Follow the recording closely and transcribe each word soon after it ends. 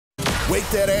Wake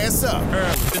that ass up.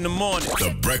 Early in the morning.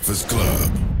 The Breakfast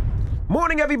Club.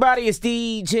 Morning, everybody. It's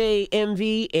DJ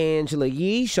MV, Angela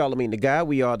Yee, Charlamagne the Guy.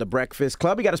 We are the Breakfast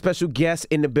Club. We got a special guest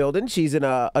in the building. She's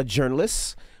a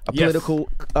journalist, a political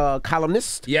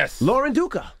columnist. Yes. Lauren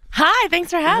Duca. Hi,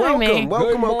 thanks for having me.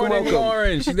 Welcome.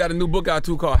 Lauren. She's got a new book out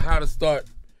too called How to Start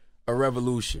a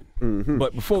Revolution.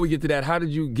 But before we get to that, how did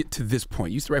you get to this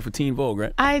point? You used to write for Teen Vogue,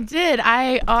 right? I did.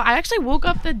 I actually woke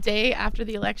up the day after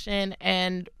the election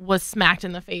and was smacked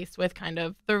in the face with kind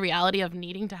of the reality of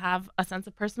needing to have a sense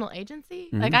of personal agency.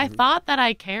 Like, I thought that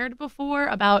I cared before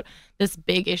about this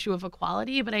big issue of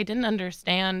equality, but I didn't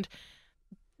understand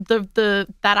that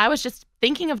I was just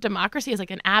thinking of democracy as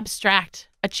like an abstract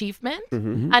achievement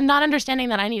and not understanding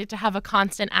that I needed to have a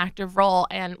constant active role.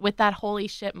 And with that holy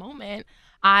shit moment,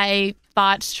 I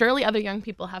thought surely other young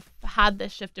people have had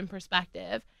this shift in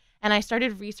perspective. And I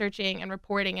started researching and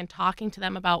reporting and talking to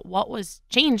them about what was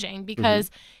changing, because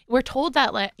we're told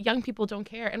that young people don't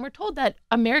care, and we're told that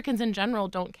Americans in general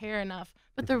don't care enough.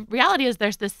 But the reality is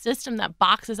there's this system that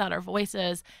boxes out our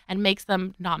voices and makes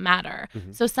them not matter.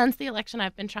 So since the election,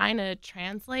 I've been trying to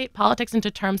translate politics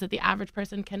into terms that the average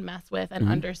person can mess with and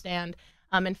understand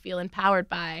and feel empowered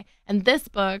by. And this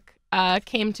book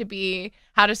came to be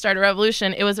How to Start a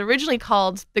Revolution. It was originally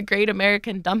called The Great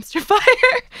American Dumpster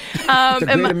Fire. The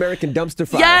Great American Dumpster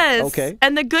Fire. Yes. Okay.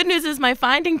 And the good news is my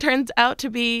finding turns out to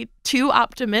be too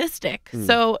optimistic.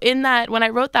 So in that, when I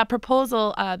wrote that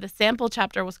proposal, the sample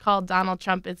chapter was called Donald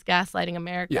Trump is Gaslighting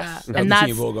America. Yes. And the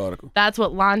Teen Vogue article. that's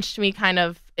what launched me kind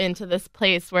of into this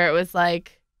place where it was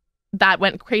like, that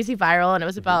went crazy viral, and it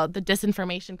was about the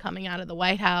disinformation coming out of the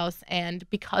White House. And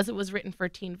because it was written for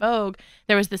Teen Vogue,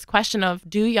 there was this question of,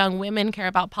 do young women care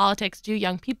about politics? Do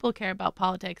young people care about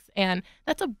politics? And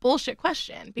that's a bullshit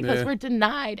question, because we're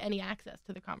denied any access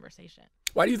to the conversation.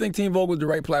 Why do you think Teen Vogue was the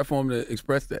right platform to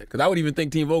express that? Because I would even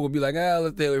think Teen Vogue would be like,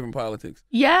 let's stay away from politics.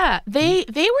 Yeah, they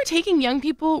were taking young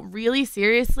people really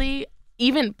seriously,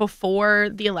 even before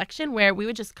the election, where we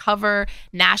would just cover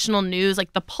national news,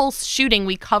 like the Pulse shooting,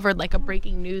 we covered like a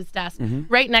breaking news desk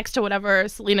right next to whatever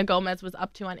Selena Gomez was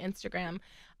up to on Instagram.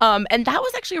 And that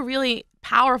was actually a really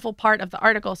powerful part of the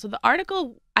article. So the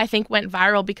article, I think, went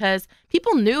viral because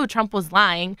people knew Trump was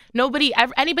lying.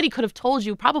 Anybody could have told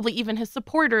you, probably even his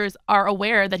supporters are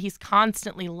aware that he's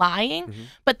constantly lying.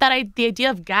 But the idea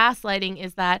of gaslighting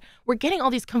is that we're getting all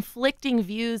these conflicting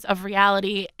views of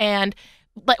reality, and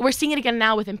we're seeing it again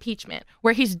now with impeachment,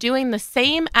 where he's doing the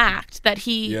same act that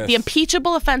the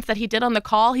impeachable offense that he did on the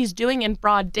call, he's doing in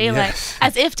broad daylight,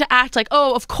 as if to act like,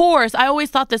 oh, of course, I always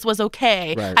thought this was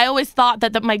okay. Right. I always thought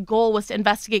that my goal was to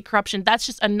investigate corruption. That's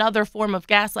just another form of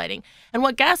gaslighting. And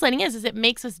what gaslighting is it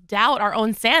makes us doubt our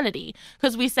own sanity,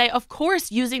 because we say, of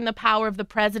course, using the power of the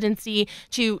presidency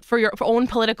for your own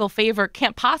political favor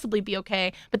can't possibly be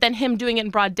okay. But then him doing it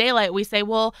in broad daylight, we say,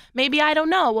 well, maybe I don't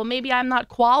know. Well, maybe I'm not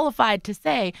qualified to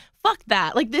say. Fuck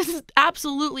that. Like, this is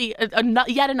absolutely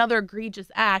yet another egregious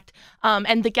act.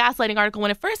 And the gaslighting article,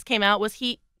 when it first came out, was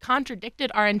he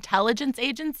contradicted our intelligence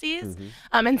agencies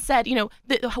and said,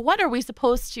 what are we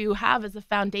supposed to have as a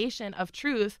foundation of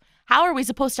truth? How are we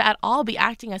supposed to at all be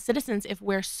acting as citizens if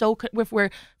we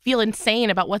feel insane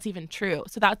about what's even true?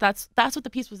 So that's what the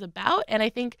piece was about. And I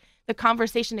think the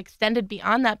conversation extended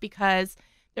beyond that, because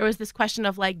there was this question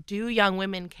of, like, do young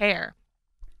women care?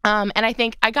 And I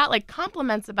think I got like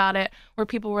compliments about it, where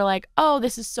people were like, oh,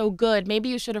 this is so good. Maybe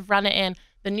you should have run it in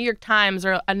the New York Times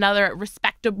or another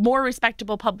more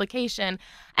respectable publication.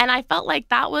 And I felt like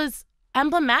that was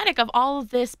emblematic of all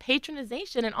of this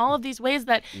patronization and all of these ways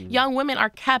that young women are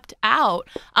kept out.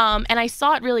 And I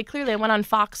saw it really clearly. I went on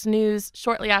Fox News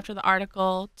shortly after the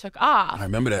article took off. I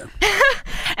remember that.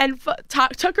 And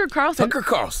Tucker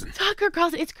Carlson.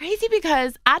 It's crazy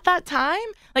because at that time,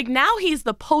 like, now he's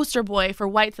the poster boy for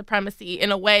white supremacy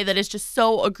in a way that is just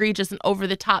so egregious and over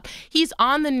the top. He's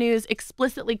on the news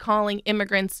explicitly calling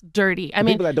immigrants dirty. I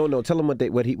mean, people that don't know, tell them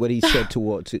what he said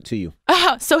to you.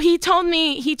 So he told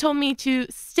me to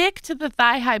stick to the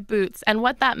thigh-high boots, and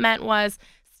what that meant was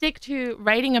stick to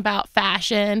writing about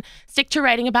fashion, stick to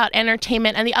writing about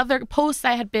entertainment, and the other posts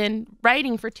I had been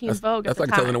writing for Teen Vogue. That's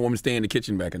like telling a woman to stay in the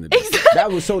kitchen back in the day. Exactly.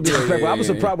 That was so disrespectful. I was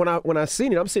surprised when I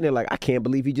seen it. I'm sitting there like, I can't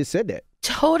believe he just said that.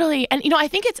 Totally. And, I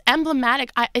think it's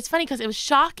emblematic. It's funny because it was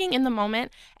shocking in the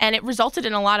moment, and it resulted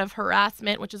in a lot of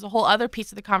harassment, which is a whole other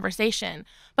piece of the conversation.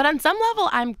 But on some level,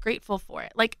 I'm grateful for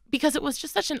it, like, because it was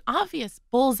just such an obvious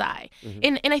bullseye.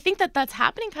 And I think that that's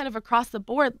happening kind of across the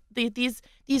board.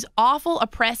 These awful,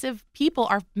 oppressive people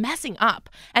are messing up,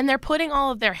 and they're putting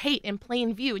all of their hate in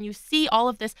plain view. And you see all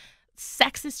of this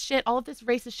sexist shit, all of this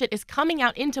racist shit is coming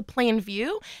out into plain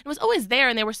view. It was always there,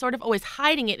 and they were sort of always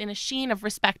hiding it in a sheen of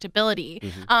respectability.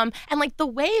 And like the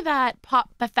way that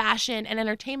the fashion and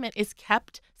entertainment is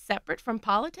kept separate from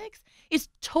politics is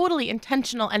totally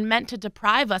intentional and meant to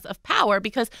deprive us of power,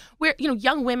 because we're,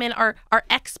 young women are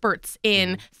experts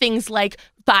in things like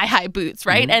thigh-high boots,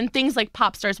 right? And things like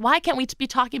pop stars. Why can't we be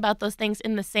talking about those things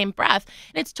in the same breath?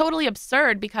 And it's totally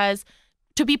absurd, because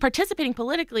to be participating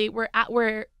politically,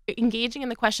 we're engaging in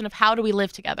the question of how do we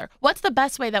live together? What's the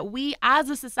best way that we as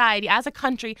a society, as a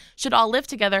country, should all live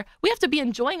together? We have to be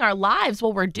enjoying our lives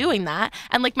while we're doing that.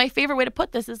 And like my favorite way to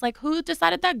put this is like, who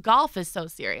decided that golf is so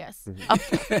serious?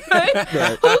 Right?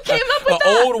 Who came up with that?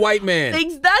 An old white man. That's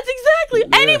exactly.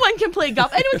 Yeah. Anyone can play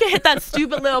golf. Anyone can hit that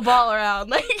stupid little ball around.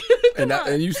 Like,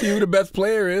 and you see who the best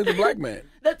player is, the black man.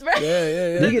 That's right.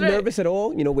 Yeah. Do you get nervous at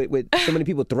all? With so many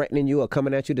people threatening you or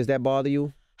coming at you, does that bother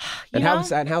you? And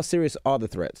how serious are the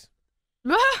threats?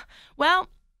 Well,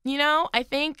 I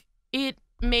think it's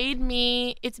made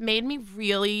me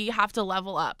really have to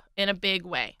level up in a big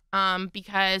way.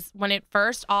 Because when it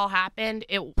first all happened,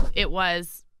 it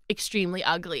was extremely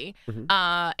ugly.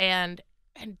 And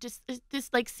just this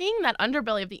like seeing that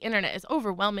underbelly of the internet is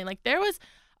overwhelming. Like there was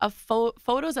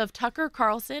photos of Tucker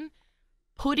Carlson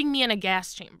putting me in a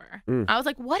gas chamber. I was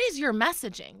like, what is your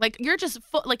messaging? Like, you're just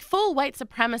full white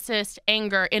supremacist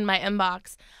anger in my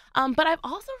inbox. But I've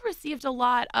also received a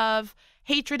lot of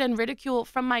hatred and ridicule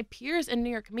from my peers in New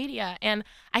York media. And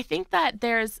I think that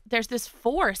there's this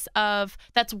force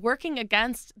that's working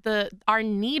against our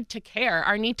need to care,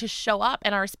 our need to show up,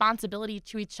 and our responsibility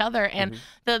to each other. And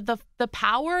the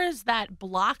powers that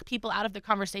block people out of the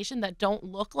conversation that don't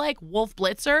look like Wolf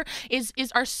Blitzer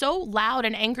are so loud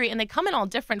and angry, and they come in all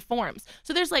different forms.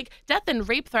 So there's like death and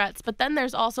rape threats, but then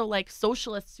there's also like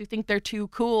socialists who think they're too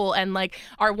cool and like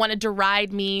want to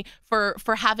deride me for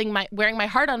wearing my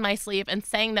heart on my sleeve and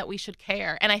saying that we should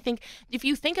care. And I think if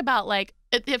you think about like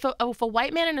if a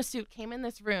white man in a suit came in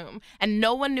this room and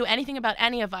no one knew anything about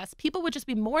any of us, people would just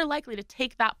be more likely to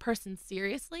take that person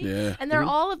seriously. Yeah. And there are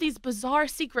all of these bizarre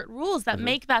secret rules that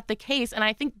make that the case. And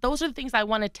I think those are the things I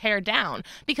want to tear down,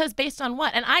 because based on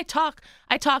what? And I talk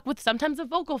with sometimes a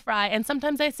vocal fry, and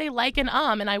sometimes I say like and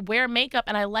I wear makeup,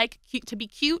 and I like to be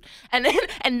cute, and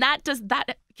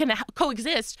that can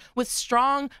coexist with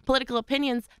strong political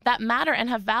opinions that matter and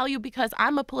have value, because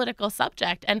I'm a political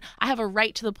subject and I have a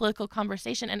right to the political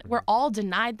conversation. And we're all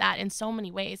denied that in so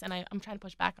many ways, and I'm trying to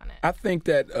push back on it. I think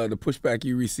that the pushback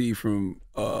you receive from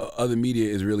other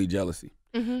media is really jealousy.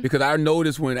 Because I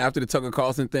noticed when after the Tucker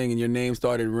Carlson thing and your name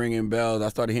started ringing bells, I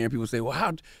started hearing people say,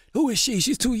 well, who is she?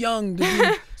 She's too young to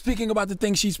be speaking about the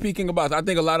things she's speaking about. So I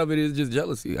think a lot of it is just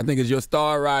jealousy. I think as your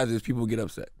star rises, people get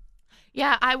upset.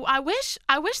 Yeah, I wish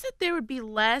that there would be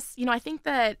less. I think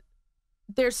that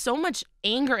there's so much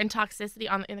anger and toxicity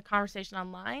in the conversation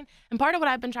online. And part of what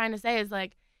I've been trying to say is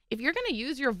like, if you're going to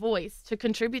use your voice to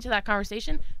contribute to that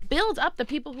conversation, build up the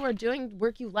people who are doing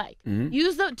work you like.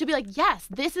 Use them to be like, yes,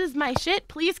 this is my shit.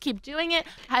 Please keep doing it,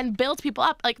 and build people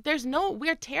up. Like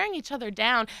we're tearing each other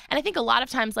down. And I think a lot of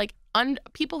times like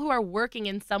people who are working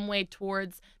in some way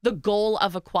towards the goal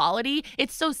of equality,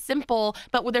 it's so simple,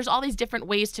 but there's all these different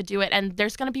ways to do it. And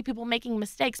there's going to be people making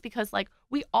mistakes, because like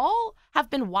we all have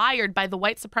been wired by the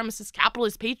white supremacist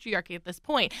capitalist patriarchy at this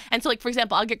point. And so like, for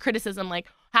example, I'll get criticism like,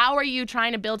 how are you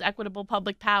trying to build equitable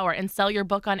public power and sell your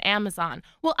book on Amazon?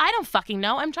 Well, I don't fucking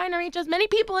know. I'm trying to reach as many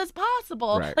people as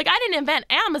possible. Right. Like, I didn't invent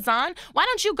Amazon. Why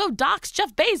don't you go dox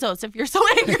Jeff Bezos if you're so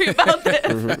angry about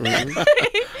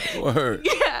this? Word.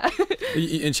 Yeah.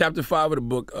 In chapter 5 of the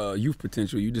book, Youth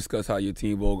Potential, you discuss how your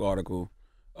Teen Vogue article,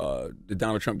 the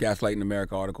Donald Trump Gaslighting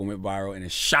America article, went viral, and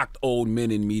it shocked old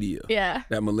men in media. Yeah.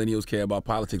 That millennials care about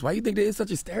politics. Why do you think there is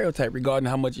such a stereotype regarding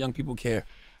how much young people care?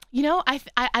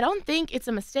 I don't think it's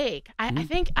a mistake. I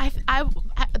think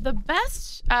the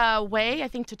best way I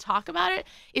think to talk about it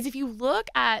is if you look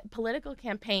at political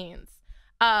campaigns,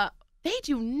 they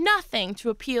do nothing to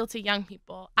appeal to young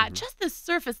people at just the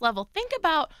surface level. Think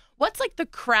about what's like the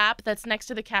crap that's next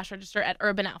to the cash register at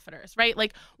Urban Outfitters, right?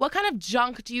 Like what kind of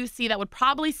junk do you see that would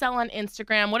probably sell on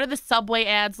Instagram? What do the Subway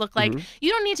ads look like? You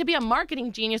don't need to be a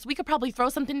marketing genius. We could probably throw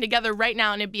something together right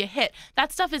now and it'd be a hit.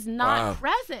 That stuff is not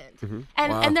present.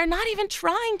 And they're not even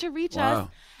trying to reach us.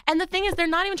 And the thing is, they're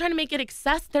not even trying to make it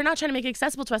they're not trying to make it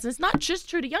accessible to us. And it's not just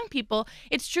true to young people.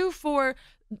 It's true for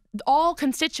all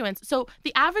constituents. So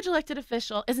the average elected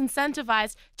official is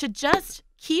incentivized to just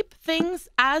keep things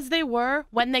as they were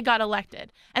when they got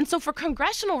elected. And so for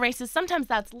congressional races, sometimes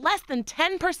that's less than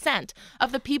 10%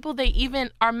 of the people they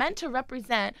even are meant to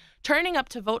represent turning up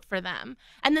to vote for them.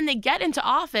 And then they get into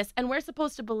office, and we're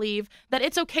supposed to believe that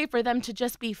it's okay for them to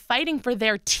just be fighting for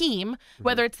their team,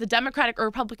 whether it's the Democratic or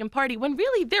Republican Party, when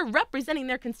really they're representing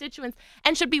their constituents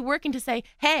and should be working to say,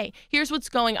 hey, here's what's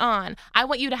going on. I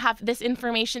want you to have this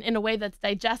information in a way that's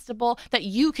digestible, that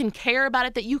you can care about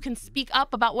it, that you can speak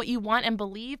up about what you want and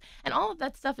believe. And all of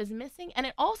that stuff is missing. And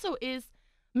it also is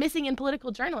missing in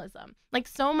political journalism. Like,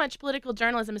 so much political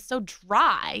journalism is so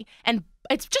dry and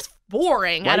it's just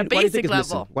boring at a basic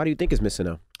level. Why do you think it's missing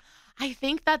now? I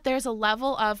think that there's a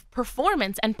level of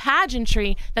performance and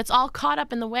pageantry that's all caught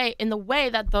up in the way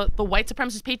that the white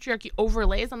supremacist patriarchy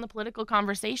overlays on the political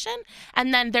conversation.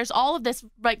 And then there's all of this,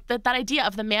 like that idea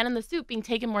of the man in the suit being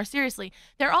taken more seriously.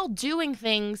 They're all doing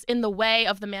things in the way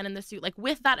of the man in the suit, like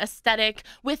with that aesthetic,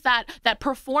 with that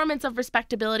performance of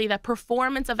respectability, that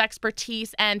performance of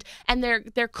expertise, and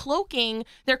they're cloaking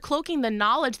the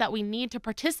knowledge that we need to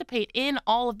participate in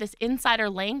all of this insider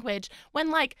language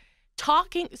when, like,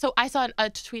 talking. So I saw a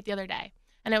tweet the other day,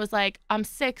 and it was like, I'm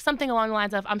sick, something along the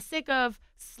lines of, I'm sick of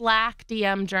Slack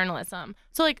DM journalism.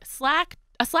 So like a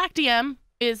Slack DM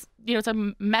is, it's a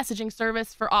messaging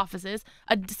service for offices.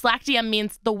 A Slack DM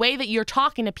means the way that you're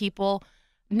talking to people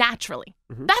naturally.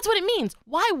 That's what it means.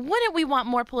 Why wouldn't we want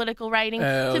more political writing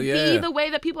to be the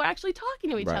way that people are actually talking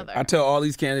to each other? I tell all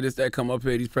these candidates that come up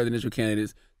here, these presidential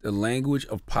candidates, the language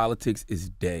of politics is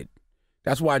dead.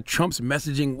 That's why Trump's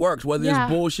messaging works, whether it's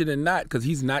bullshit or not, because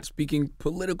he's not speaking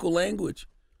political language.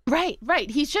 Right.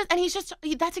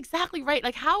 That's exactly right.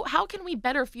 Like, how can we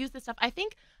better fuse this stuff? I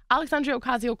think Alexandria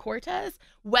Ocasio-Cortez,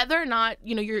 whether or not,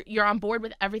 you're on board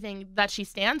with everything that she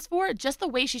stands for, just the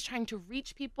way she's trying to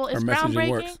reach people is groundbreaking.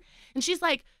 Works. And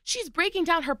she's breaking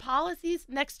down her policies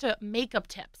next to makeup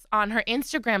tips on her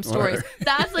Instagram stories.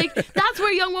 That's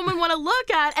where young women want to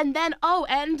look at. And then,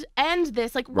 end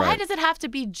this. Like, why does it have to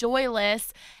be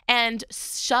joyless and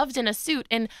shoved in a suit?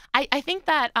 And I think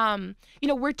that,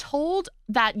 we're told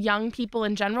that young people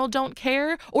in general don't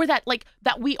care, or that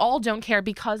we all don't care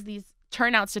because these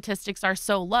turnout statistics are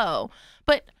so low.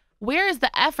 But where is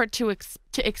the effort to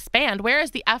expand? Where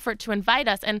is the effort to invite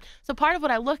us? And so part of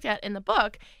what I looked at in the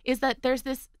book is that there's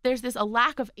a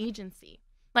lack of agency.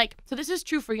 Like, so this is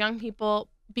true for young people,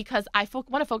 because I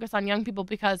want to focus on young people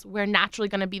because we're naturally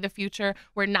going to be the future.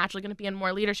 We're naturally going to be in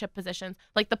more leadership positions.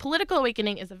 Like, the political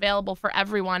awakening is available for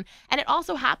everyone. And it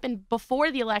also happened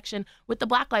before the election with the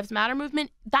Black Lives Matter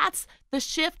movement. That's the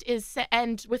shift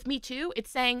and with Me Too,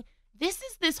 it's saying,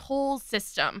 this whole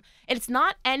system. It's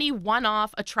not any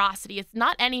one-off atrocity. It's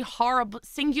not any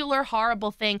singular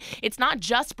horrible thing. It's not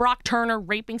just Brock Turner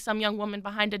raping some young woman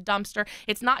behind a dumpster.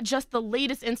 It's not just the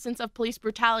latest instance of police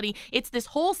brutality. It's this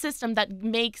whole system that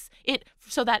makes it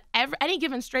so that any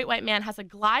given straight white man has a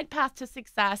glide path to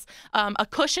success, a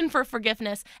cushion for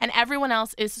forgiveness, and everyone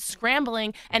else is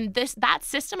scrambling. And that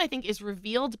system, I think, is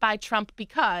revealed by Trump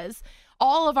because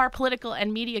all of our political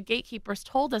and media gatekeepers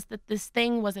told us that this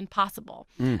thing was impossible.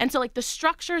 And so, like, the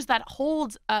structures that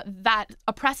hold that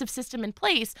oppressive system in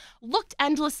place looked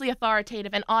endlessly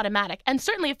authoritative and automatic. And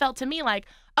certainly it felt to me like,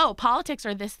 oh, politics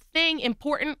are this thing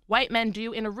important white men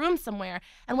do in a room somewhere.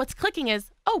 And what's clicking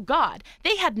is, oh, God,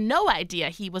 they had no idea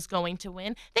he was going to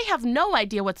win. They have no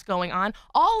idea what's going on.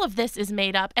 All of this is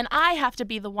made up, and I have to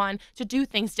be the one to do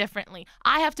things differently.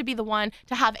 I have to be the one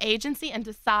to have agency and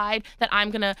decide that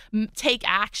I'm going to take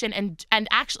action and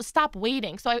actually stop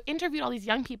waiting. So I interviewed all these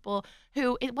young people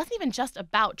who, it wasn't even just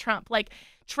about Trump. Like,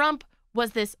 Trump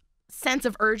was this sense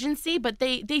of urgency, but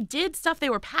they did stuff they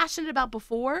were passionate about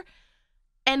before,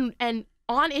 and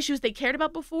on issues they cared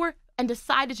about before, and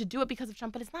decided to do it because of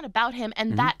Trump. But it's not about him.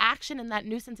 And that action and that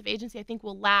new sense of agency, I think,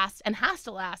 will last and has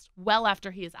to last well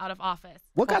after he is out of office.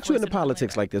 What got you into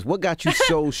politics like this? What got you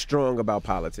so strong about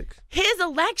politics? His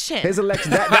election.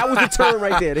 That was the turn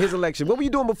right there. His election. What were you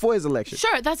doing before his election?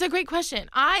 Sure, that's a great question.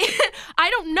 I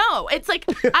don't know. It's like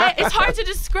it's hard to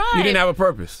describe. You didn't have a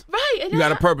purpose. Right. You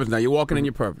got a purpose now. You're walking in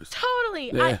your purpose.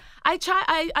 Totally. Yeah.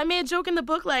 I made a joke in the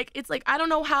book, like, it's like, I don't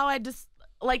know how I just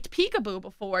liked peekaboo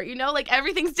before, like,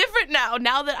 everything's different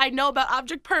now that I know about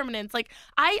object permanence. Like,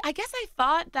 I guess I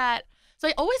thought that, so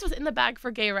I always was in the bag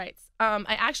for gay rights.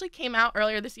 I actually came out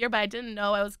earlier this year, but I didn't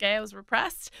know I was gay. I was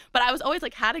repressed, but I was always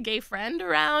like, had a gay friend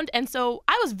around. And so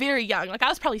I was very young. Like, I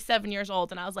was probably 7 years old,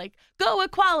 and I was like, go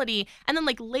equality. And then,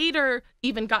 like, later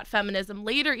even got feminism,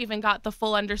 later even got the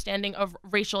full understanding of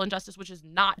racial injustice, which is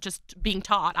not just being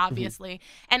taught, obviously.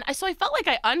 And so I felt like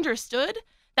I understood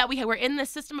that we were in this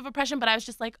system of oppression, but I was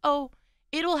just like, oh,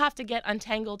 it'll have to get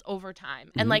untangled over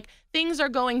time. And like things are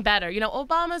going better. You know,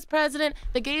 Obama's president,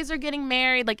 the gays are getting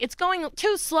married. Like it's going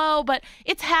too slow, but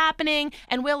it's happening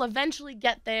and we'll eventually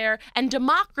get there. And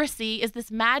democracy is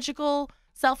this magical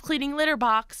self-cleaning litter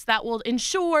box that will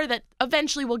ensure that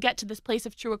eventually we'll get to this place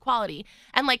of true equality.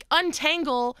 And like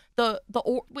untangle the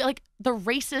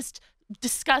racist,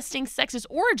 disgusting, sexist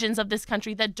origins of this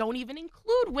country that don't even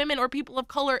include women or people of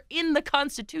color in the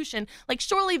Constitution. Like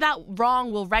surely that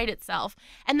wrong will right itself.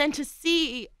 And then to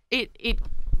see it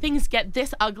things get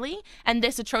this ugly and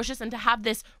this atrocious, and to have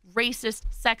this racist,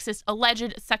 sexist,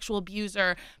 alleged sexual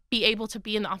abuser be able to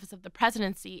be in the office of the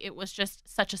presidency, it was just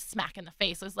such a smack in the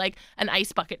face. It was like an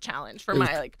ice bucket challenge for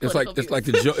my like political views.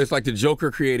 It's like the Joker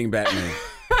creating Batman.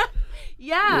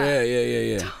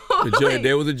 Yeah. Totally.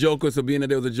 There was a Joker, so being that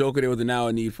there was a Joker, there was now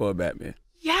a need for a Batman.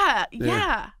 Yeah.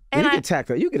 And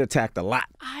you get attacked a lot.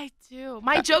 I do.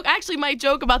 My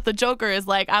joke about the Joker is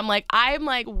like, I'm like,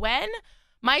 when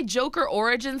my Joker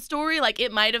origin story, like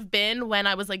it might have been when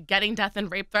I was like getting death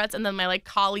and rape threats, and then my like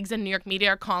colleagues in New York media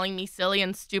are calling me silly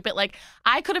and stupid. Like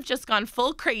I could have just gone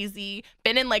full crazy,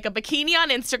 been in like a bikini on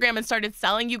Instagram and started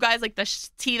selling you guys like the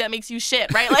tea that makes you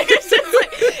shit, right? Like it's just like,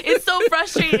 it's so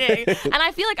frustrating. And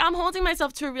I feel like I'm holding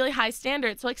myself to a really high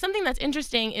standard. So like something that's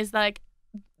interesting is like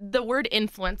the word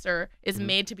influencer is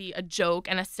made to be a joke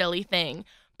and a silly thing,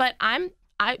 but I'm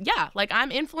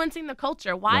influencing the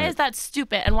culture. Why is that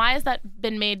stupid? And why has that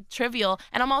been made trivial?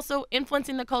 And I'm also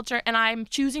influencing the culture, and I'm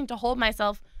choosing to hold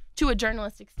myself to a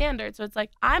journalistic standard. So it's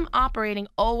like I'm operating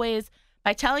always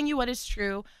by telling you what is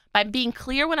true, by being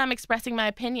clear when I'm expressing my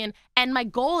opinion. And my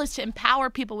goal is to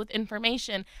empower people with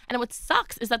information. And what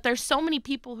sucks is that there's so many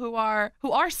people who are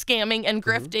scamming and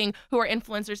grifting, who are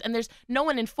influencers, and there's no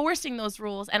one enforcing those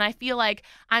rules. And I feel like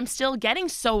I'm still getting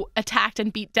so attacked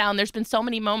and beat down. There's been so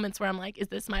many moments where I'm like, is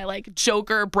this my like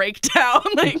Joker breakdown?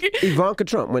 Like Ivanka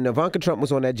Trump, when Ivanka Trump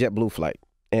was on that JetBlue flight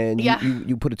and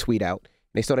you put a tweet out,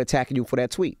 they started attacking you for that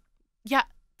tweet. Yeah.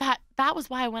 That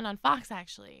was why I went on Fox,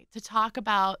 actually, to talk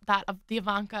about the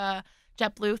Ivanka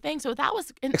JetBlue thing. So that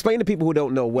was... Explain to people who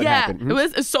don't know what happened. It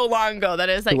was so long ago that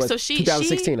is like... So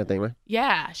 2016, I think, right?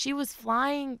 Yeah, she was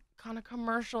flying on a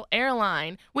commercial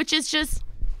airline, which is just...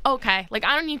 Okay, like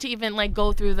I don't need to even like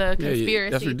go through the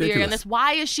conspiracy theory on this.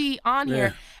 Why is she on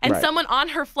here? And someone on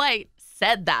her flight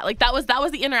said that. Like that was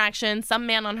the interaction. Some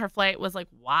man on her flight was like,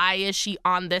 why is she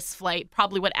on this flight?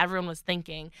 Probably what everyone was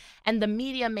thinking. And the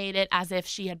media made it as if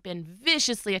she had been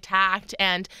viciously attacked.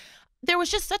 And there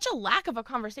was just such a lack of a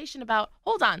conversation about,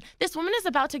 hold on, this woman is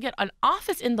about to get an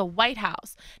office in the White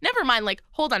House. Never mind, like,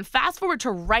 hold on, fast forward to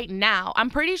right now.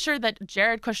 I'm pretty sure that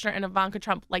Jared Kushner and Ivanka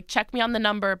Trump, like, check me on the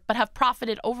number, but have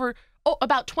profited over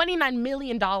about $29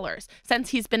 million since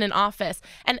he's been in office.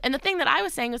 And the thing that I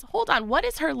was saying is, hold on, what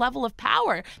is her level of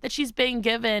power that she's being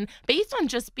given based on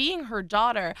just being her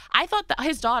daughter? I thought that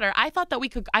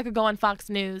I could go on Fox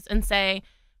News and say,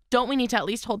 don't we need to at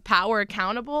least hold power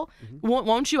accountable?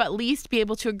 Won't you at least be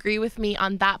able to agree with me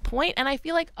on that point? And I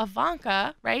feel like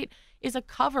Ivanka, right, is a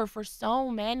cover for so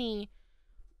many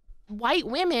white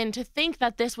women to think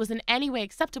that this was in any way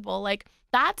acceptable. Like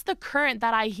that's the current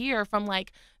that I hear from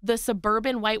like the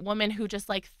suburban white woman who just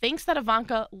like thinks that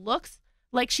Ivanka looks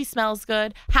like she smells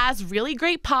good, has really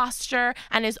great posture,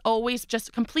 and is always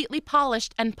just completely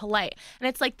polished and polite. And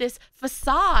it's like this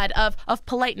facade of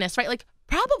politeness, right? Like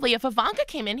probably if Ivanka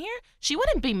came in here, she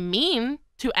wouldn't be mean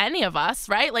to any of us,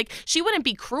 right? Like she wouldn't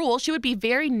be cruel. She would be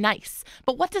very nice.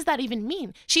 But what does that even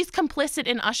mean? She's complicit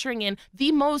in ushering in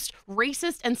the most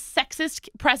racist and sexist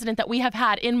president that we have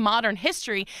had in modern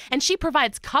history. And she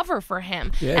provides cover for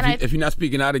him. Yeah, and if you're not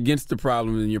speaking out against the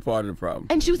problem, then you're part of the problem.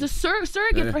 And she was a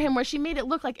surrogate for him, where she made it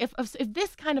look like if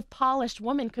this kind of polished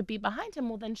woman could be behind him,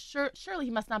 well then surely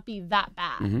he must not be that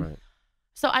bad. Right.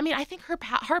 So I mean, I think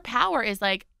her power is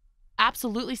like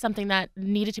absolutely something that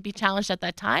needed to be challenged at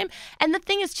that time. And the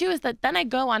thing is too is that then I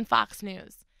go on Fox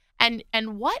News and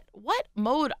what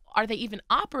mode are they even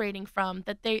operating from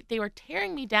that they were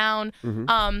tearing me down,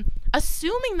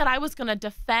 assuming that I was going to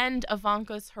defend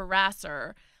Ivanka's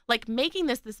harasser, like making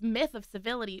this myth of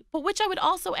civility, but which I would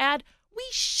also add, we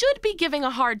should be giving a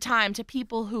hard time to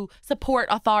people who support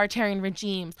authoritarian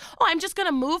regimes. Oh, I'm just going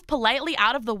to move politely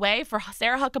out of the way for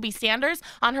Sarah Huckabee Sanders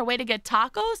on her way to get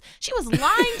tacos. She was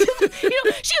lying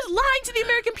to the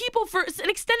American people for an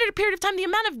extended period of time. The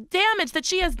amount of damage that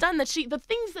she has done, the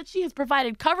things that she has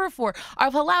provided cover for,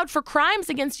 have allowed for crimes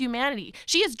against humanity.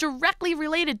 She is directly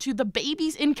related to the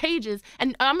babies in cages,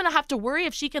 and I'm going to have to worry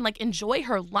if she can like enjoy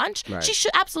her lunch. Right. She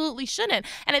absolutely shouldn't.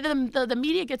 And the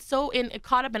media gets so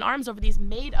caught up in arms over these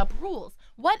made-up rules.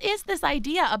 what is this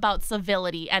idea about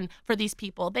civility? And for these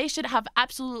people, they should have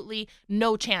absolutely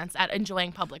no chance at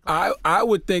enjoying public life. I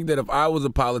would think that if I was a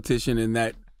politician in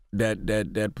that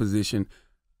position,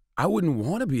 I wouldn't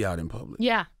want to be out in public.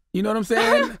 Yeah. You know what I'm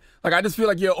saying? Like, I just feel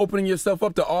like you're opening yourself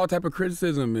up to all type of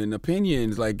criticism and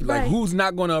opinions. Like who's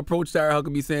not going to approach Sarah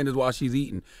Huckabee Sanders while she's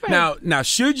eating? Right. Now,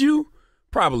 should you?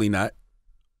 Probably not.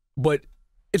 But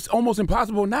it's almost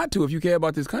impossible not to if you care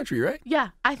about this country, right? Yeah,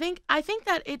 I think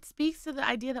that it speaks to the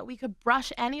idea that we could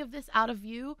brush any of this out of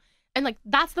view. And, like,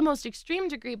 that's the most extreme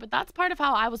degree, but that's part of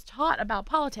how I was taught about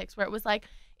politics, where it was like,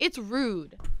 it's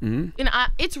rude. Mm-hmm. And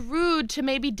it's rude to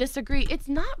maybe disagree. It's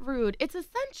not rude. It's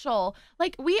essential.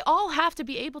 Like, we all have to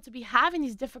be able to be having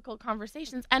these difficult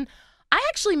conversations. And I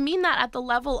actually mean that at the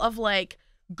level of, like,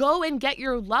 go and get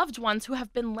your loved ones who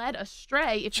have been led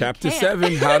astray. If Chapter you can.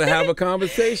 7, how to have a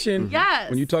conversation. Yes.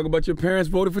 When you talk about your parents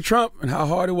voted for Trump and how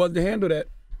hard it was to handle that.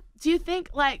 Do you think,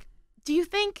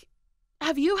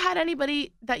 have you had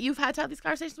anybody that you've had to have these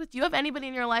conversations with? Do you have anybody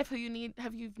in your life who you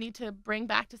need to bring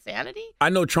back to sanity? I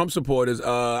know Trump supporters.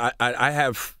 I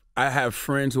have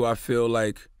friends who I feel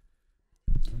like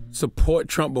support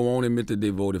Trump but won't admit that they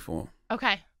voted for him.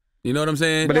 Okay. You know what I'm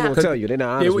saying? But they won't tell you. They're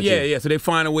not honest with you. Yeah. So they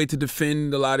find a way to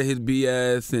defend a lot of his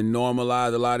BS and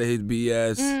normalize a lot of his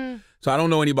BS. So I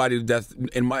don't know anybody that's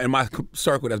in my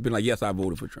circle that's been like, yes, I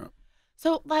voted for Trump.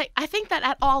 So, like, I think that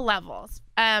at all levels,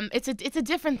 it's a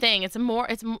different thing. It's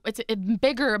a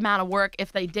bigger amount of work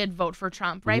if they did vote for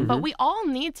Trump, right? Mm-hmm. But we all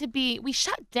need to we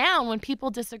shut down when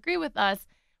people disagree with us.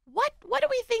 What do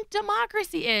we think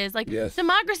democracy is? Like, yes.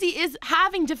 Democracy is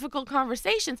having difficult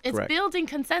conversations. It's Correct. Building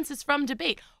consensus from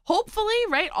debate. Hopefully,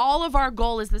 right, all of our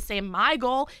goal is the same. My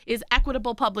goal is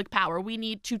equitable public power. We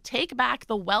need to take back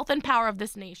the wealth and power of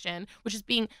this nation, which is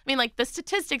the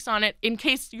statistics on it, in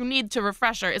case you need to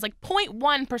refresher, is like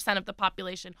 0.1% of the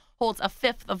population holds a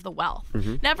fifth of the wealth.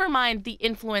 Mm-hmm. Never mind the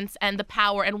influence and the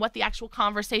power and what the actual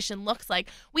conversation looks like.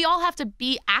 We all have to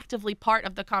be actively part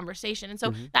of the conversation. And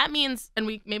so that means, and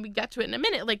we maybe get to it in a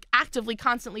minute, like actively,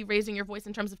 constantly raising your voice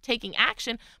in terms of taking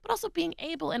action, but also being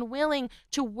able and willing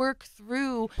to work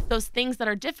through those things that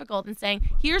are difficult and saying,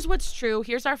 here's what's true,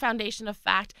 here's our foundation of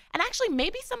fact. And actually,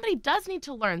 maybe somebody does need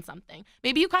to learn something.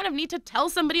 Maybe you kind of need to tell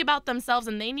somebody about themselves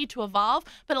and they need to evolve,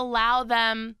 but allow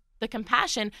them the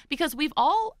compassion, because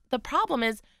the problem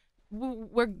is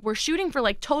we're shooting for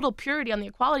like total purity on the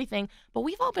equality thing, but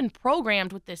we've all been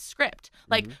programmed with this script.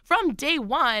 Like from day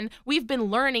one, we've been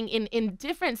learning in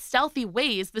different stealthy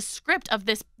ways the script of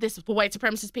this white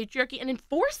supremacist patriarchy and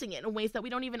enforcing it in ways that we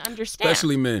don't even understand.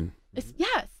 Especially men.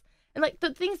 Yes. And like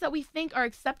the things that we think are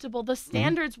acceptable, the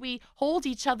standards we hold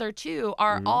each other to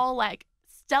are all like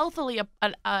stealthily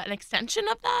an extension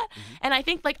of that. And I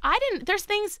think like there's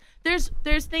things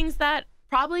that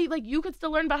probably like you could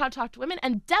still learn about how to talk to women,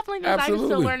 and definitely things I could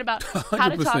still learn about how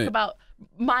to talk about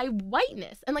my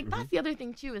whiteness. And like that's the other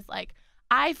thing too, is like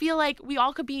I feel like we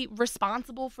all could be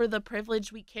responsible for the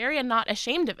privilege we carry and not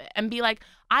ashamed of it, and be like,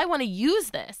 I want to use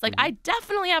this. Like I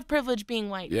definitely have privilege being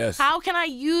white. Yes. How can I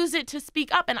use it to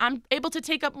speak up? And I'm able to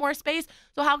take up more space.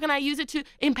 So how can I use it to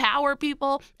empower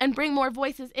people and bring more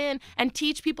voices in and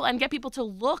teach people and get people to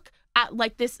look at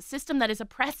like this system that is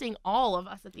oppressing all of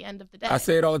us at the end of the day? I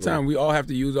say it all the time. We all have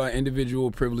to use our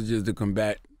individual privileges to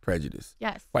combat prejudice.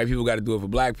 Yes. White people got to do it for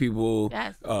black people.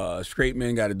 Yes. Straight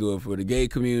men got to do it for the gay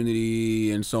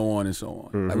community, and so on and so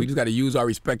on. Like we just got to use our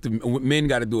respective, men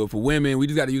got to do it for women. We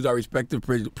just got to use our respective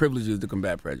privileges to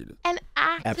combat prejudice. And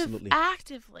actively.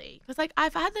 Because like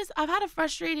I've had a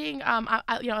frustrating,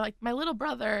 like my little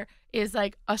brother is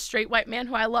like a straight white man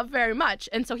who I love very much.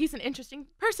 And so he's an interesting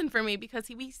person for me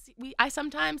because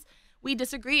sometimes we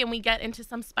disagree and we get into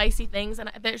some spicy things.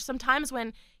 And there's some times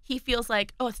when he feels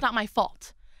like, oh, it's not my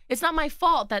fault. It's not my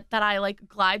fault that I like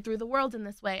glide through the world in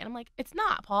this way. And I'm like, it's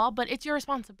not, Paul, but it's your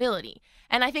responsibility.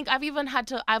 And I think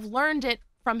I've learned it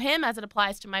from him as it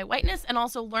applies to my whiteness, and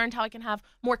also learned how I can have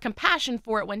more compassion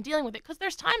for it when dealing with it. Because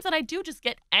there's times that I do just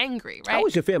get angry, right? How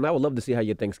was your family? I would love to see how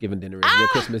your Thanksgiving dinner is, your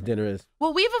Christmas dinner is.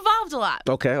 Well, we've evolved a lot.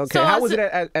 Okay. So, how was it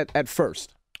at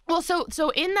first? Well,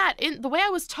 so in the way I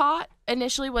was taught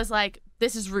initially was like,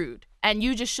 this is rude and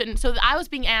you just shouldn't. So I was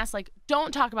being asked like,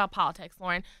 don't talk about politics,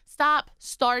 Lauren. Stop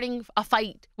starting a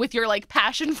fight with your like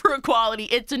passion for equality.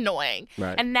 It's annoying.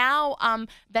 Right. And now,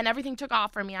 then everything took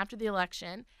off for me after the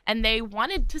election, and they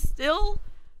wanted to still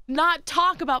not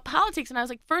talk about politics. And I was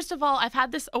like, first of all, I've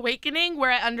had this awakening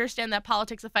where I understand that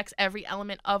politics affects every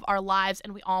element of our lives,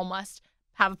 and we all must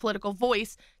have a political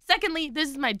voice. Secondly, this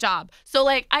is my job. So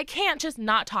like I can't just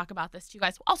not talk about this to you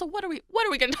guys. Also, what are we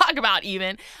going to talk about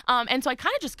even? And so I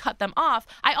kind of just cut them off.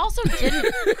 I also didn't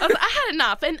I had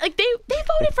enough. And like they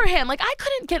voted for him. Like I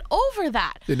couldn't get over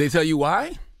that. Did they tell you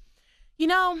why? You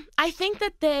know, I think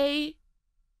that they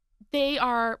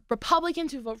are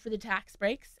Republicans who vote for the tax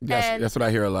breaks. Yes, and that's what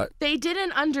I hear a lot. they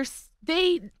didn't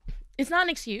it's not an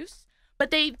excuse, but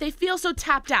they feel so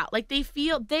tapped out. Like I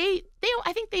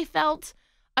think they felt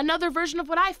another version of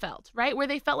what I felt, right? Where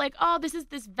they felt like, oh, this is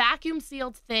this vacuum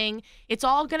sealed thing. It's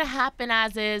all going to happen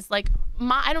as is. Like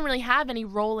I don't really have any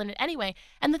role in it anyway.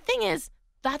 And the thing is,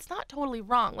 that's not totally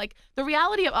wrong. Like the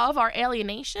reality of our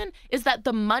alienation is that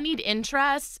the moneyed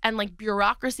interests and like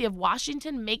bureaucracy of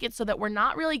Washington make it so that we're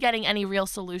not really getting any real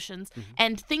solutions,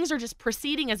 and things are just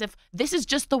proceeding as if this is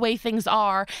just the way things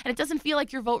are, and it doesn't feel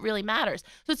like your vote really matters.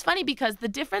 So it's funny because the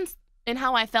difference in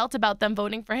how I felt about them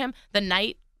voting for him the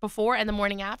night before and the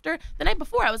morning after, the night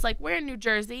before I was like, we're in New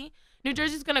Jersey. New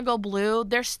Jersey's going to go blue.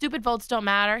 Their stupid votes don't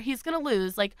matter. He's going to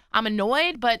lose. Like, I'm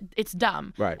annoyed, but it's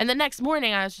dumb. Right. And the next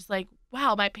morning I was just like,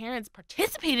 wow, my parents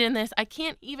participated in this. I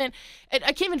can't even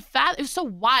fathom. It was so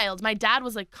wild. My dad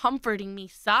was like comforting me,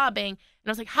 sobbing. And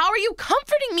I was like, how are you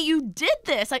comforting me? You did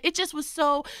this. Like, it just was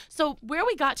so where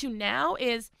we got to now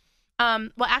is, I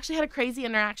actually had a crazy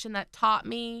interaction that taught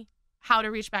me how to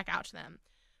reach back out to them.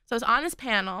 So I was on this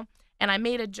panel and I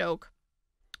made a joke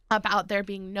about there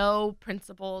being no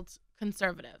principled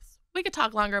conservatives. We could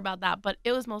talk longer about that, but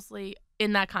it was mostly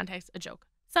in that context a joke.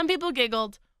 Some people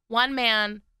giggled. One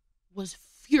man was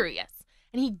furious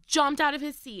and he jumped out of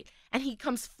his seat and he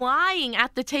comes flying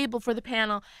at the table for the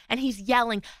panel and he's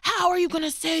yelling, how are you going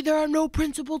to say there are no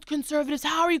principled conservatives?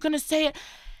 How are you going to say it?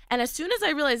 And as soon as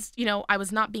I realized, I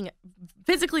was not being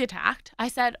physically attacked, I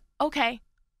said, okay,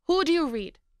 who do you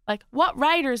read? Like, what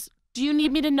writers do you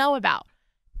need me to know about?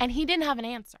 And he didn't have an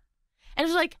answer. And it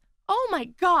was like, oh my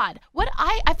God,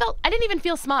 I didn't even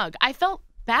feel smug. I felt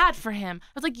bad for him.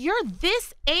 I was like, you're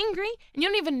this angry and you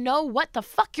don't even know what the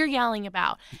fuck you're yelling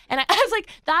about. And I was like,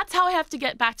 that's how I have to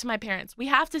get back to my parents. We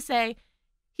have to say,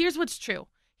 here's what's true.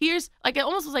 Here's, like, it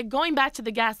almost was like going back to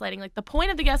the gaslighting. Like, the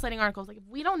point of the gaslighting article is, like, if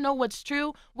we don't know what's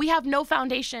true, we have no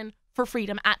foundation for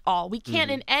freedom at all. We can't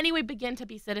in any way begin to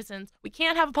be citizens. We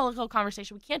can't have a political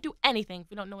conversation. We can't do anything if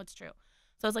we don't know what's true.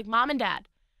 So it's like, Mom and Dad,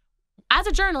 as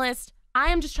a journalist, I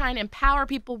am just trying to empower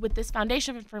people with this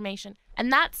foundation of information.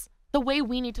 And that's the way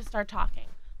we need to start talking.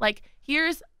 Like,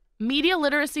 here's Media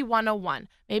Literacy 101.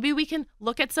 Maybe we can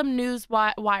look at some news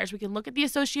wires. We can look at the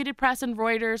Associated Press and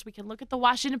Reuters. We can look at the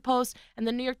Washington Post and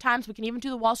the New York Times. We can even do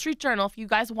the Wall Street Journal if you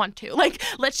guys want to. Like,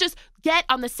 let's just get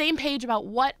on the same page about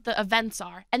what the events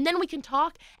are. And then we can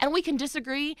talk and we can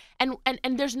disagree and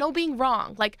there's no being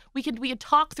wrong. Like, we can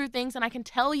talk through things and I can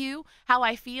tell you how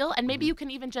I feel. And maybe you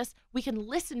can even we can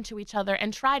listen to each other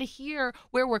and try to hear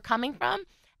where we're coming from.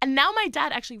 And now my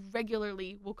dad actually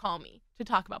regularly will call me to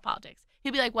talk about politics.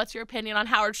 He'll be like, what's your opinion on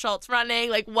Howard Schultz running?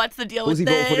 Like, what's the deal with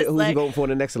this? Who's he voting for in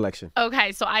the next election?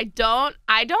 Okay, so I don't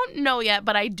know yet,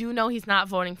 but I do know he's not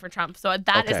voting for Trump. So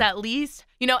that is at least,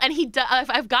 and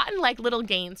I've gotten like little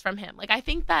gains from him. Like, I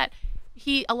think that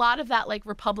a lot of that like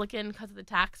Republican because of the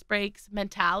tax breaks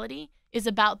mentality is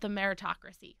about the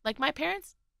meritocracy. Like, my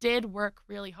parents did work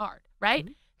really hard, right?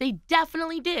 Mm-hmm. They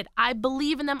definitely did. I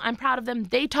believe in them. I'm proud of them.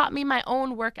 They taught me my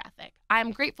own work ethic.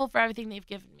 I'm grateful for everything they've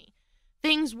given me.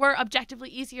 Things were objectively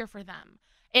easier for them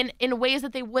in ways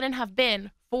that they wouldn't have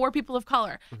been for people of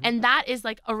color. Mm-hmm. And that is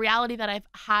like a reality that I've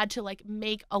had to like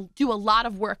do a lot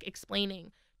of work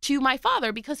explaining to my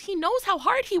father, because he knows how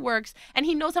hard he works and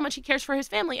he knows how much he cares for his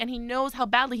family and he knows how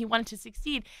badly he wanted to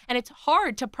succeed. And it's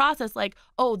hard to process like,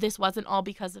 oh, this wasn't all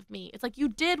because of me. It's like, you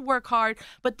did work hard,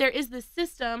 but there is this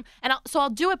system. And so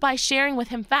I'll do it by sharing with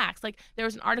him facts. Like, there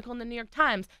was an article in the New York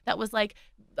Times that was like,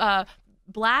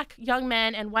 Black young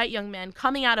men and white young men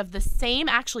coming out of the same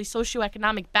actually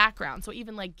socioeconomic background. So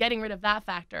even like getting rid of that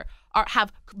factor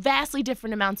have vastly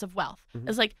different amounts of wealth. Mm-hmm.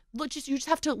 It's like, you just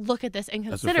have to look at this and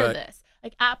consider this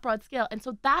like at broad scale. And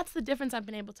so that's the difference I've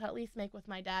been able to at least make with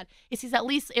my dad, is he's at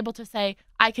least able to say,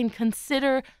 I can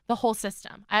consider the whole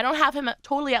system. I don't have him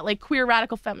totally at like queer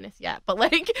radical feminist yet, but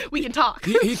like we can talk.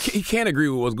 He can't agree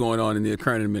with what's going on in the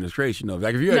current administration though.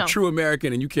 Like, if you're a true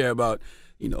American and you care about,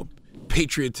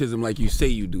 patriotism like you say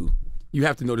you do, you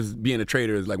have to know this. Being a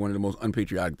traitor is like one of the most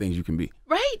unpatriotic things you can be.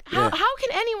 Right? How can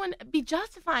anyone be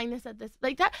justifying this at this?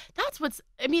 Like, that's what's,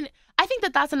 I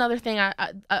think that's another thing,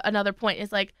 another point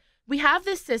is like, we have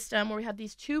this system where we have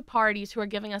these two parties who are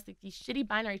giving us like these shitty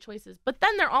binary choices. But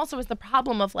then there also is the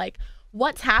problem of like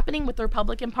what's happening with the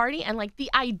Republican Party and like the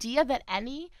idea that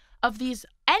any of these,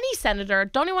 any senator,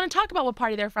 don't even want to talk about what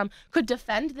party they're from, could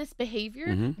defend this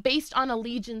behavior based on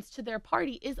allegiance to their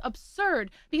party is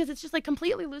absurd, because it's just like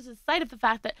completely loses sight of the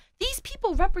fact that these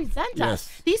people represent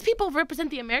us. These people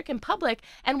represent the American public,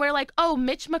 and we're like, oh,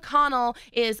 Mitch McConnell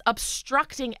is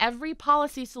obstructing every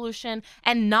policy solution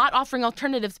and not offering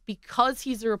alternatives because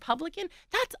he's a Republican.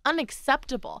 That's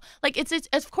unacceptable. Like, it's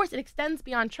of course it extends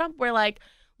beyond Trump, where like,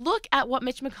 look at what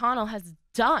Mitch McConnell has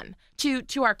done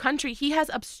to our country. He has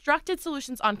obstructed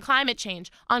solutions on climate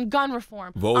change, on gun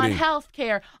reform, on health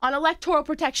care, on electoral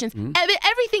protections,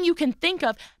 everything you can think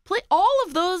of. All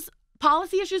of those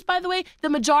policy issues, by the way, the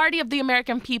majority of the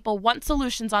American people want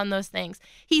solutions on those things.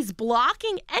 He's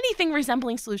blocking anything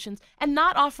resembling solutions and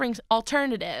not offering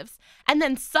alternatives. And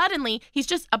then suddenly he's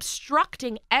just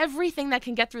obstructing everything that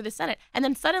can get through the Senate. And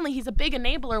then suddenly he's a big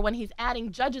enabler when he's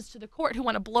adding judges to the court who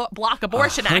want to block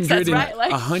abortion access, right?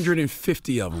 Like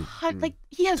 150 of them. Like,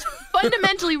 he has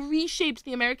fundamentally reshaped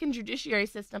the American judiciary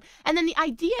system. And then the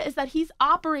idea is that he's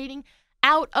operating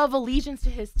out of allegiance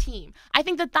to his team. I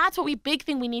think that that's what big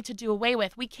thing we need to do away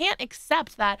with. We can't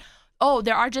accept that, oh,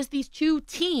 there are just these two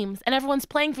teams and everyone's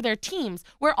playing for their teams.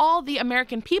 We're all the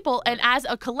American people, and as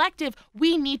a collective,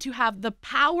 we need to have the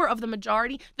power of the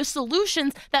majority, the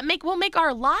solutions that will make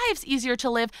our lives easier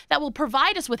to live, that will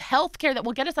provide us with health care, that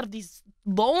will get us out of these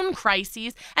loan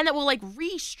crises, and that will like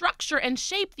restructure and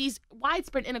shape these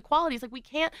widespread inequalities. Like, we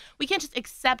can't just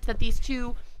accept that these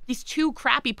two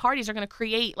crappy parties are going to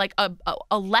create like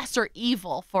a lesser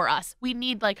evil for us. We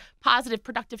need like positive,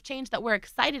 productive change that we're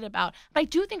excited about. But I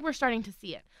do think we're starting to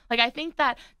see it. Like, I think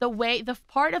that the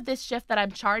part of this shift that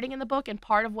I'm charting in the book, and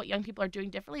part of what young people are doing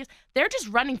differently, is they're just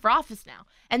running for office now,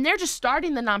 and they're just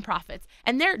starting the nonprofits,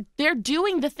 and they're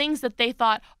doing the things that they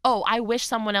thought, oh, I wish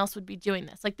someone else would be doing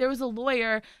this. Like, there was a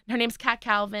lawyer, her name's Kat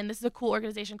Calvin. This is a cool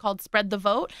organization called Spread the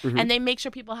Vote, and they make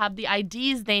sure people have the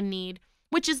IDs they need,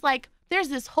 which is like, there's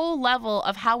this whole level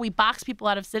of how we box people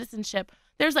out of citizenship.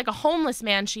 There's like a homeless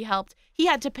man she helped. He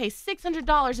had to pay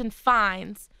 $600 in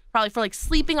fines, probably for like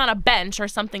sleeping on a bench or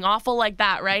something awful like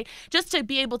that, right? Just to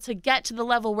be able to get to the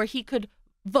level where he could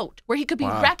vote, where he could be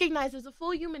recognized as a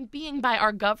full human being by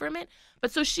our government.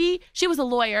 But so she was a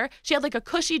lawyer. She had like a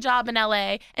cushy job in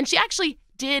LA, and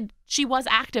she was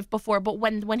active before, but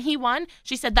when he won,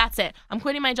 she said, that's it. I'm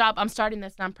quitting my job. I'm starting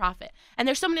this nonprofit. And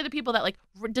there's so many other people that like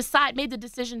made the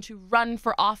decision to run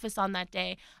for office on that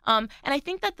day. And I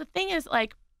think that the thing is,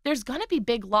 like, there's going to be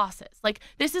big losses. Like,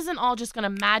 this isn't all just going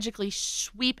to magically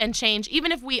sweep and change.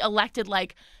 Even if we elected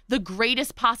like the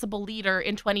greatest possible leader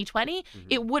in 2020,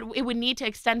 it would need to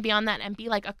extend beyond that and be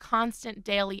like a constant,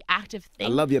 daily, active thing. I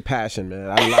love your passion, man.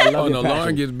 I love your passion.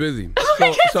 Lauren gets busy.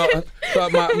 So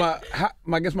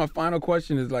I guess my final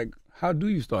question is, like, how do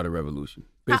you start a revolution?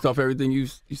 Based off everything you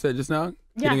said just now?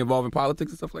 Getting involved in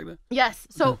politics and stuff like that? Yes.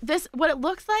 So what it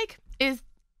looks like is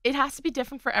it has to be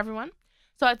different for everyone.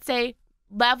 So I'd say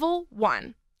level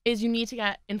 1 is you need to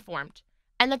get informed.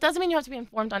 And that doesn't mean you have to be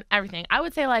informed on everything. I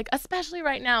would say, like, especially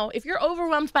right now, if you're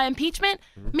overwhelmed by impeachment,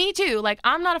 me too. Like,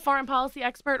 I'm not a foreign policy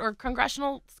expert or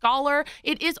congressional scholar.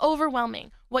 It is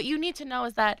overwhelming. What you need to know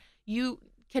is that you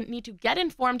need to get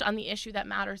informed on the issue that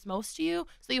matters most to you,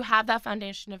 so you have that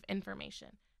foundation of information.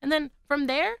 And then from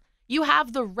there, you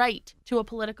have the right to a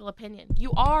political opinion.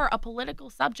 You are a political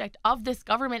subject of this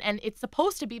government, and it's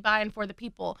supposed to be by and for the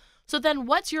people. So then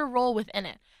what's your role within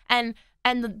it? And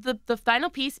the final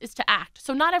piece is to act.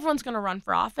 So not everyone's going to run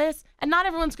for office, and not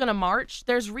everyone's going to march.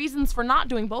 There's reasons for not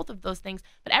doing both of those things,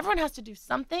 but everyone has to do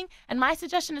something. And my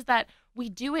suggestion is that we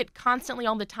do it constantly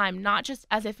all the time, not just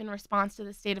as if in response to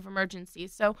the state of emergency.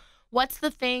 So what's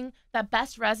the thing that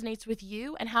best resonates with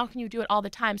you, and how can you do it all the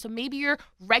time? So maybe you're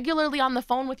regularly on the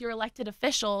phone with your elected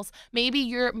officials. Maybe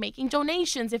you're making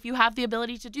donations if you have the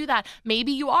ability to do that.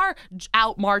 Maybe you are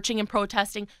out marching and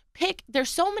protesting. There's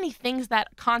so many things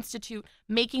that constitute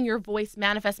making your voice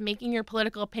manifest, making your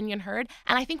political opinion heard.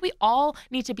 And I think we all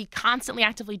need to be constantly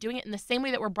actively doing it in the same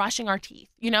way that we're brushing our teeth,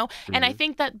 you know? And I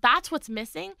think that that's what's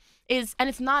missing and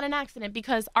it's not an accident,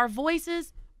 because our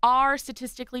voices are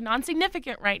statistically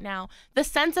non-significant right now. The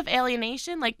sense of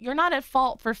alienation, like, you're not at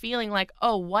fault for feeling like,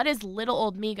 oh, what is little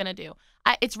old me gonna do?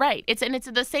 It's right. It's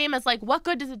the same as, like, what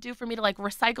good does it do for me to like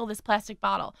recycle this plastic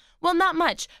bottle? Well, not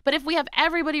much. But if we have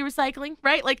everybody recycling,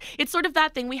 right? Like, it's sort of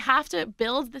that thing. We have to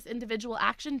build this individual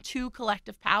action to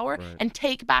collective power and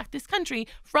take back this country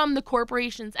from the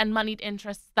corporations and moneyed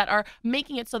interests that are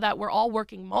making it so that we're all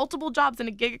working multiple jobs in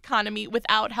a gig economy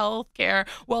without health care,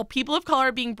 while people of color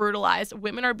are being brutalized,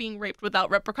 women are being raped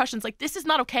without repercussions. Like, this is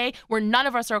not okay. None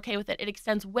of us are okay with it. It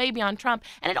extends way beyond Trump,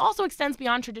 and it also extends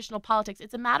beyond traditional politics.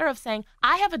 It's a matter of saying,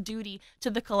 I have a duty to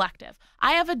the collective.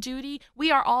 I have a duty.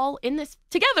 We are all in this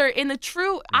together in the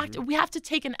true act. We have to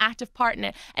take an active part in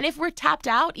it. And if we're tapped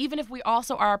out, even if we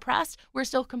also are oppressed, we're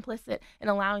still complicit in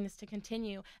allowing this to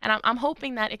continue. And I'm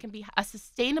hoping that it can be a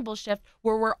sustainable shift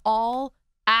where we're all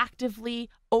actively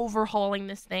overhauling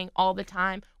this thing all the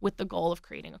time with the goal of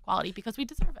creating equality because we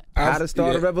deserve it. How to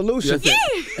start a revolution.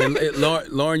 And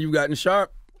Lauren, you've gotten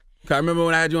sharp. I remember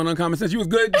when I had you on Uncommon Sense. You was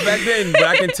good back then, but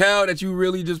I can tell that you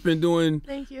really just been doing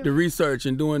the research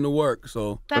and doing the work.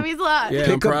 So that means a lot. Yeah,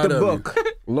 Pick up the book.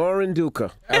 Lauren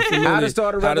Duca. Absolutely. How to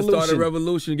Start a Revolution. How to Start a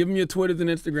Revolution. Give me your Twitters and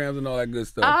Instagrams and all that good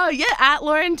stuff. Oh, yeah, at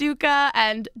Lauren Duca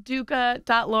and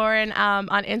Duca.Lauren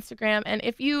on Instagram. And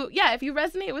if you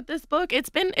resonate with this book, it's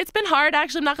been hard,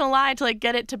 actually, I'm not going to lie, to like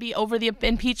get it to be over the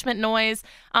impeachment noise.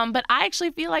 But I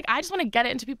actually feel like I just want to get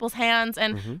it into people's hands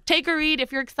and take a read.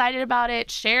 If you're excited about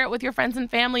it, share it with your friends and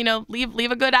family. You know,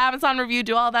 leave a good Amazon review,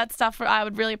 do all that stuff. I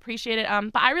would really appreciate it.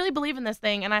 But I really believe in this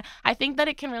thing, and I think that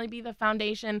it can really be the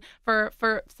foundation for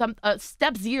some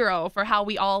step zero for how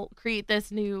we all create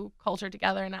this new culture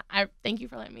together. And I thank you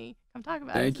for letting me come talk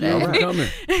about it. Thank you for coming.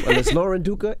 Well, it's Lauren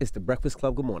Duca. It's the Breakfast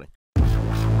Club. Good morning.